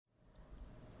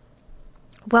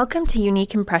Welcome to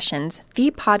Unique Impressions,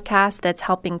 the podcast that's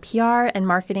helping PR and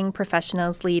marketing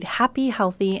professionals lead happy,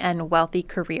 healthy, and wealthy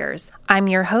careers. I'm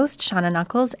your host, Shauna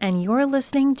Knuckles, and you're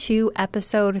listening to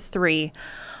episode 3,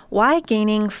 Why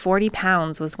Gaining 40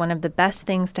 Pounds Was One of the Best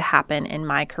Things to Happen in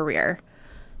My Career.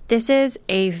 This is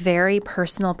a very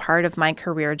personal part of my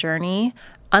career journey.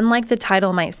 Unlike the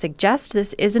title might suggest,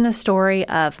 this isn't a story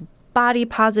of body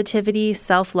positivity,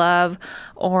 self-love,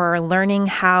 or learning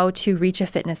how to reach a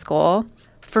fitness goal.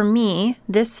 For me,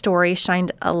 this story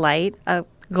shined a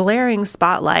glaring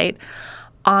spotlight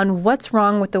on what's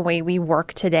wrong with the way we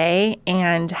work today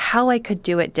and how I could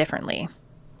do it differently.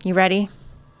 You ready?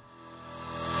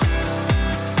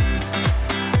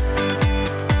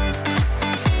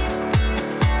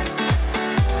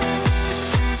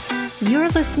 You're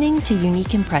listening to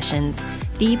Unique Impressions,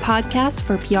 the podcast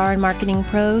for PR and marketing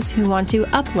pros who want to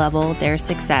up-level their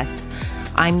success.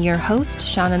 I'm your host,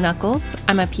 Shauna Knuckles.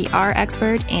 I'm a PR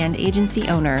expert and agency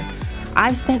owner.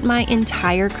 I've spent my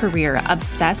entire career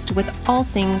obsessed with all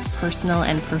things personal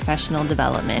and professional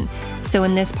development. So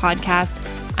in this podcast,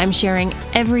 I'm sharing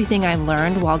everything I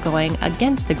learned while going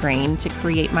against the grain to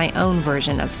create my own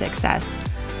version of success.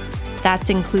 That's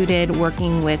included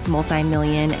working with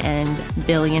multi-million and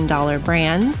billion-dollar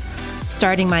brands,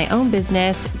 starting my own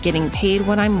business, getting paid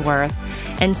what I'm worth,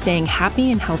 and staying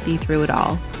happy and healthy through it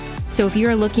all. So if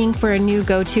you're looking for a new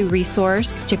go-to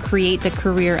resource to create the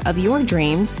career of your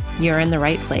dreams, you're in the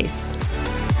right place.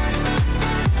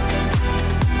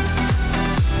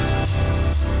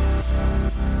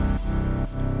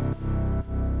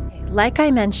 Like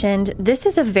I mentioned, this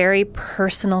is a very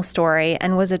personal story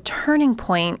and was a turning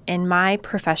point in my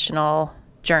professional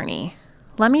journey.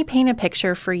 Let me paint a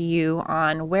picture for you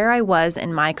on where I was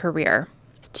in my career.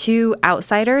 To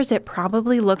outsiders, it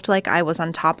probably looked like I was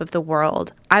on top of the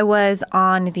world. I was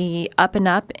on the up and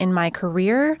up in my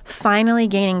career, finally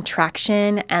gaining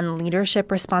traction and leadership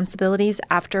responsibilities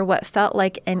after what felt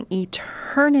like an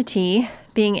eternity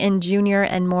being in junior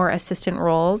and more assistant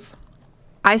roles.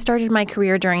 I started my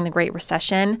career during the Great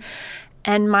Recession,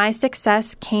 and my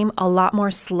success came a lot more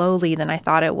slowly than I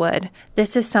thought it would.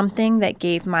 This is something that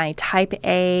gave my type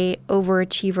A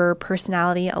overachiever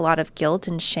personality a lot of guilt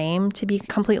and shame, to be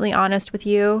completely honest with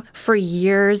you. For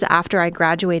years after I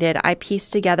graduated, I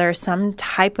pieced together some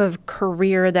type of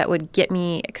career that would get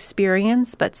me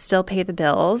experience but still pay the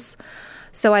bills.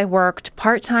 So I worked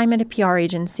part-time at a PR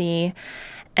agency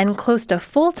and close to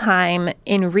full-time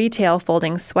in retail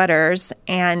folding sweaters,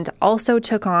 and also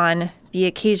took on the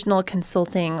occasional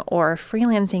consulting or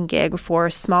freelancing gig for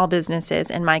small businesses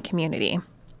in my community.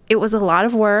 It was a lot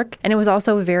of work, and it was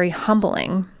also very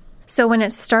humbling. So when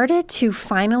it started to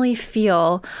finally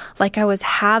feel like I was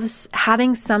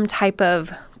having some type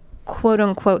of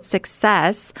quote-unquote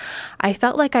success, I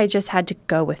felt like I just had to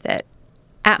go with it.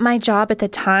 At my job at the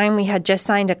time, we had just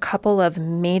signed a couple of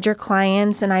major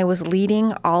clients, and I was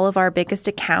leading all of our biggest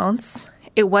accounts.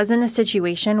 It wasn't a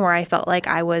situation where I felt like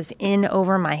I was in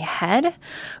over my head.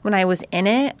 When I was in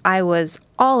it, I was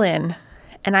all in,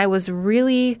 and I was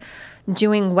really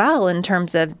doing well in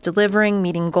terms of delivering,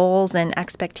 meeting goals and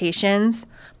expectations.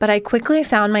 But I quickly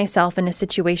found myself in a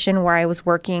situation where I was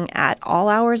working at all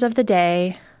hours of the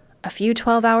day. A few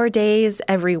 12-hour days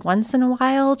every once in a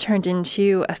while turned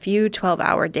into a few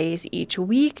 12-hour days each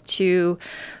week to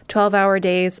 12-hour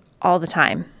days all the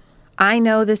time. I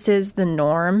know this is the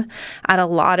norm at a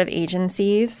lot of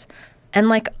agencies, and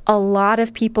like a lot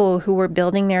of people who were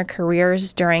building their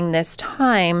careers during this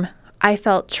time, I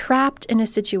felt trapped in a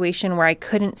situation where I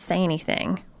couldn't say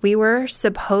anything. We were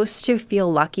supposed to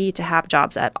feel lucky to have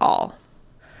jobs at all.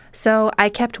 So I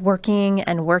kept working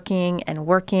and working and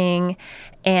working,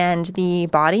 and the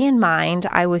body and mind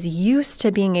I was used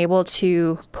to being able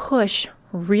to push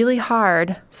really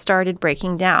hard started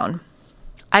breaking down.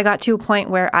 I got to a point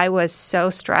where I was so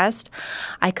stressed,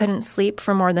 I couldn't sleep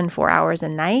for more than 4 hours a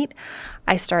night.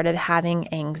 I started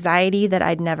having anxiety that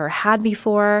I'd never had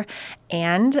before,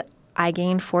 and I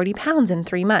gained 40 pounds in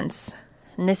 3 months.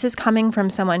 And this is coming from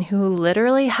someone who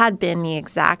literally had been the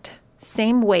exact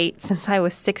same weight since I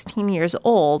was 16 years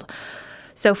old.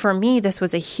 So for me, this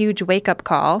was a huge wake-up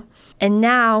call. And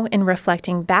now, in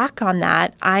reflecting back on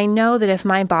that, I know that if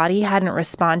my body hadn't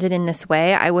responded in this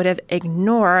way, I would have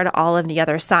ignored all of the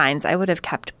other signs. I would have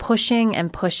kept pushing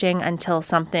and pushing until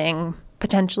something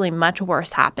potentially much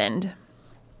worse happened.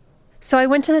 So I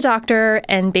went to the doctor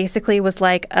and basically was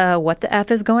like, what the F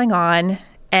is going on?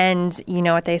 And you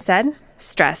know what they said?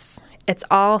 Stress. It's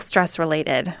all stress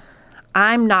related.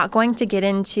 I'm not going to get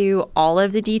into all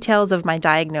of the details of my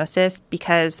diagnosis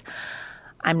because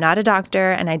I'm not a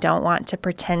doctor and I don't want to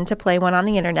pretend to play one on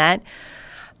the internet.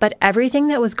 But everything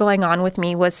that was going on with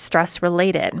me was stress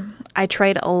related. I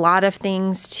tried a lot of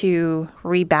things to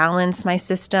rebalance my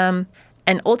system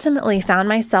and ultimately found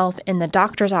myself in the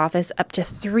doctor's office up to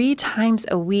 3 times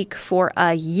a week for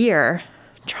a year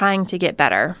trying to get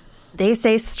better. They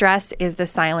say stress is the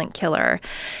silent killer,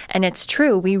 and it's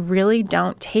true. We really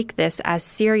don't take this as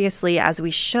seriously as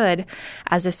we should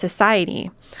as a society,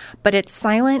 but it's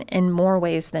silent in more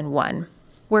ways than one.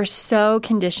 We're so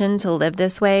conditioned to live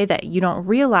this way that you don't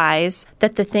realize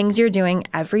that the things you're doing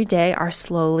every day are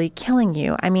slowly killing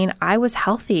you. I mean, I was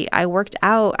healthy. I worked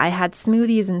out. I had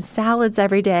smoothies and salads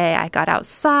every day. I got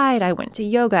outside. I went to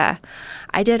yoga.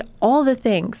 I did all the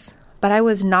things, but I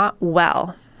was not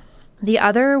well. The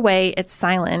other way it's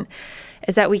silent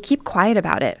is that we keep quiet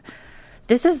about it.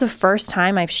 This is the first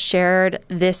time I've shared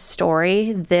this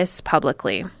story this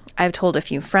publicly. I've told a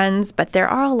few friends, but there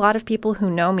are a lot of people who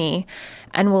know me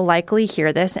and will likely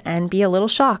hear this and be a little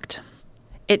shocked.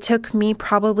 It took me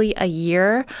probably a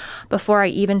year before I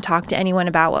even talked to anyone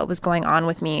about what was going on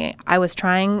with me. I was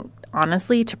trying,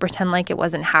 honestly, to pretend like it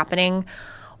wasn't happening,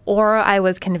 or I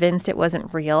was convinced it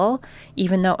wasn't real,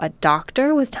 even though a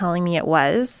doctor was telling me it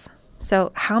was.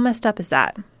 So how messed up is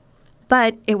that?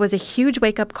 But it was a huge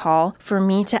wake-up call for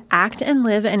me to act and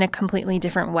live in a completely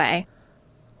different way.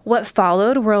 What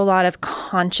followed were a lot of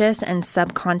conscious and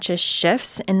subconscious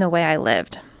shifts in the way I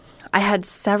lived. I had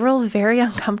several very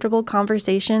uncomfortable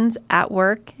conversations at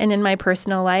work and in my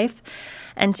personal life,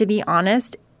 and to be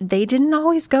honest, they didn't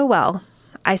always go well.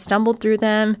 I stumbled through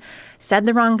them, said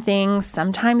the wrong things,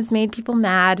 sometimes made people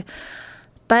mad,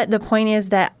 but the point is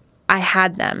that I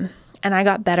had them. And I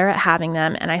got better at having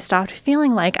them, and I stopped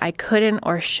feeling like I couldn't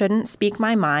or shouldn't speak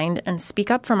my mind and speak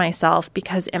up for myself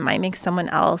because it might make someone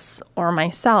else or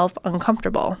myself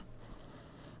uncomfortable.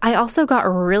 I also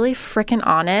got really freaking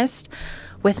honest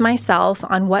with myself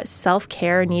on what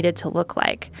self-care needed to look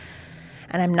like.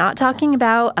 And I'm not talking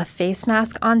about a face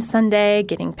mask on Sunday,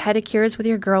 getting pedicures with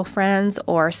your girlfriends,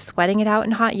 or sweating it out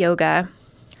in hot yoga.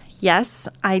 Yes,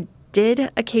 I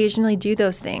did occasionally do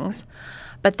those things,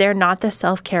 but they're not the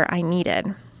self-care I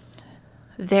needed.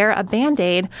 They're a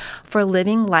Band-Aid for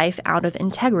living life out of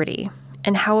integrity.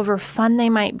 And however fun they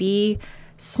might be,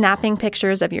 snapping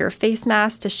pictures of your face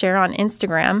mask to share on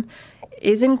Instagram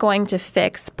isn't going to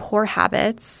fix poor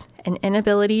habits, an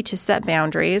inability to set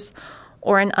boundaries,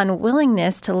 or an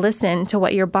unwillingness to listen to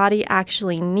what your body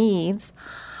actually needs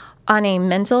on a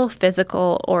mental,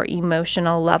 physical, or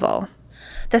emotional level.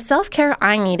 The self-care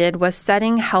I needed was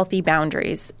setting healthy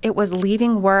boundaries. It was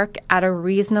leaving work at a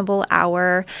reasonable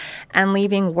hour and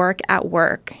leaving work at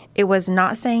work. It was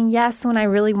not saying yes when I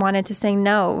really wanted to say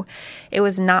no. It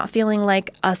was not feeling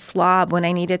like a slob when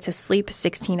I needed to sleep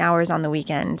 16 hours on the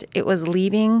weekend. It was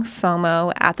leaving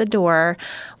FOMO at the door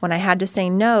when I had to say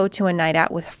no to a night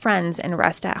out with friends and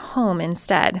rest at home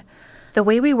instead. The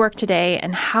way we work today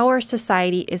and how our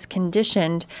society is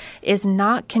conditioned is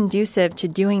not conducive to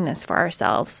doing this for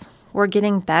ourselves. We're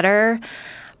getting better,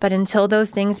 but until those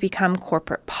things become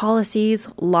corporate policies,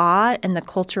 law, and the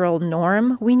cultural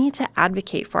norm, we need to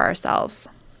advocate for ourselves.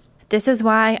 This is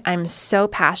why I'm so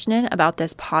passionate about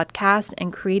this podcast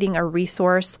and creating a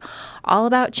resource all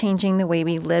about changing the way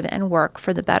we live and work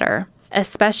for the better.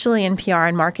 Especially in PR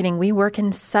and marketing, we work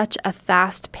in such a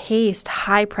fast-paced,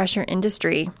 high-pressure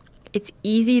industry. It's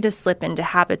easy to slip into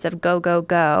habits of go, go,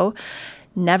 go,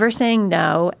 never saying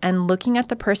no, and looking at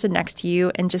the person next to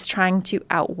you and just trying to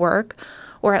outwork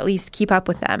or at least keep up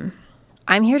with them.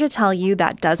 I'm here to tell you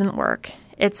that doesn't work.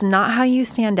 It's not how you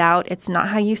stand out. It's not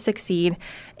how you succeed.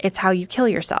 It's how you kill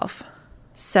yourself.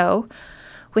 So,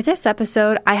 with this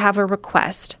episode, I have a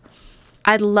request.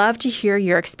 I'd love to hear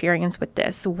your experience with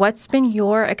this. What's been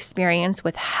your experience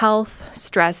with health,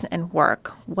 stress, and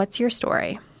work? What's your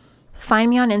story? Find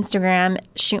me on Instagram,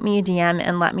 shoot me a DM,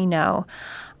 and let me know.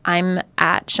 I'm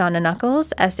at Shauna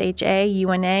Knuckles,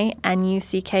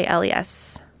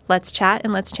 SHAUNANUCKLES. Let's chat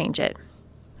and let's change it.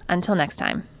 Until next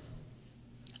time.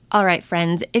 All right,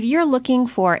 friends, if you're looking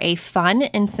for a fun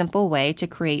and simple way to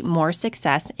create more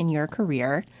success in your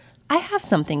career, I have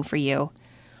something for you.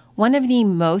 One of the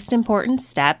most important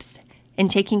steps in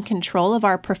taking control of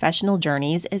our professional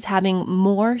journeys is having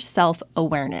more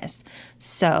self-awareness.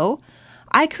 So,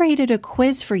 I created a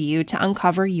quiz for you to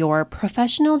uncover your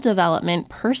professional development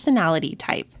personality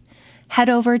type. Head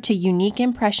over to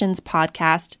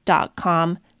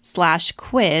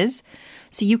uniqueimpressionspodcast.com/quiz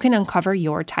so you can uncover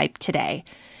your type today.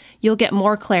 You'll get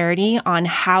more clarity on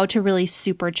how to really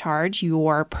supercharge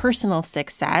your personal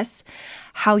success,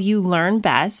 how you learn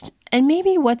best, and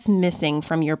maybe what's missing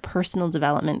from your personal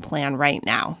development plan right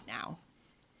now.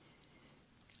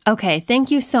 Okay,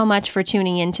 thank you so much for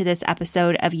tuning into this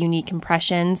episode of Unique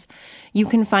Impressions. You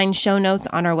can find show notes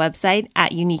on our website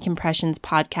at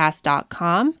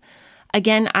uniqueimpressionspodcast.com.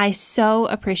 Again, I so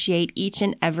appreciate each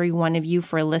and every one of you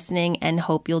for listening and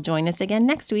hope you'll join us again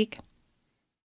next week.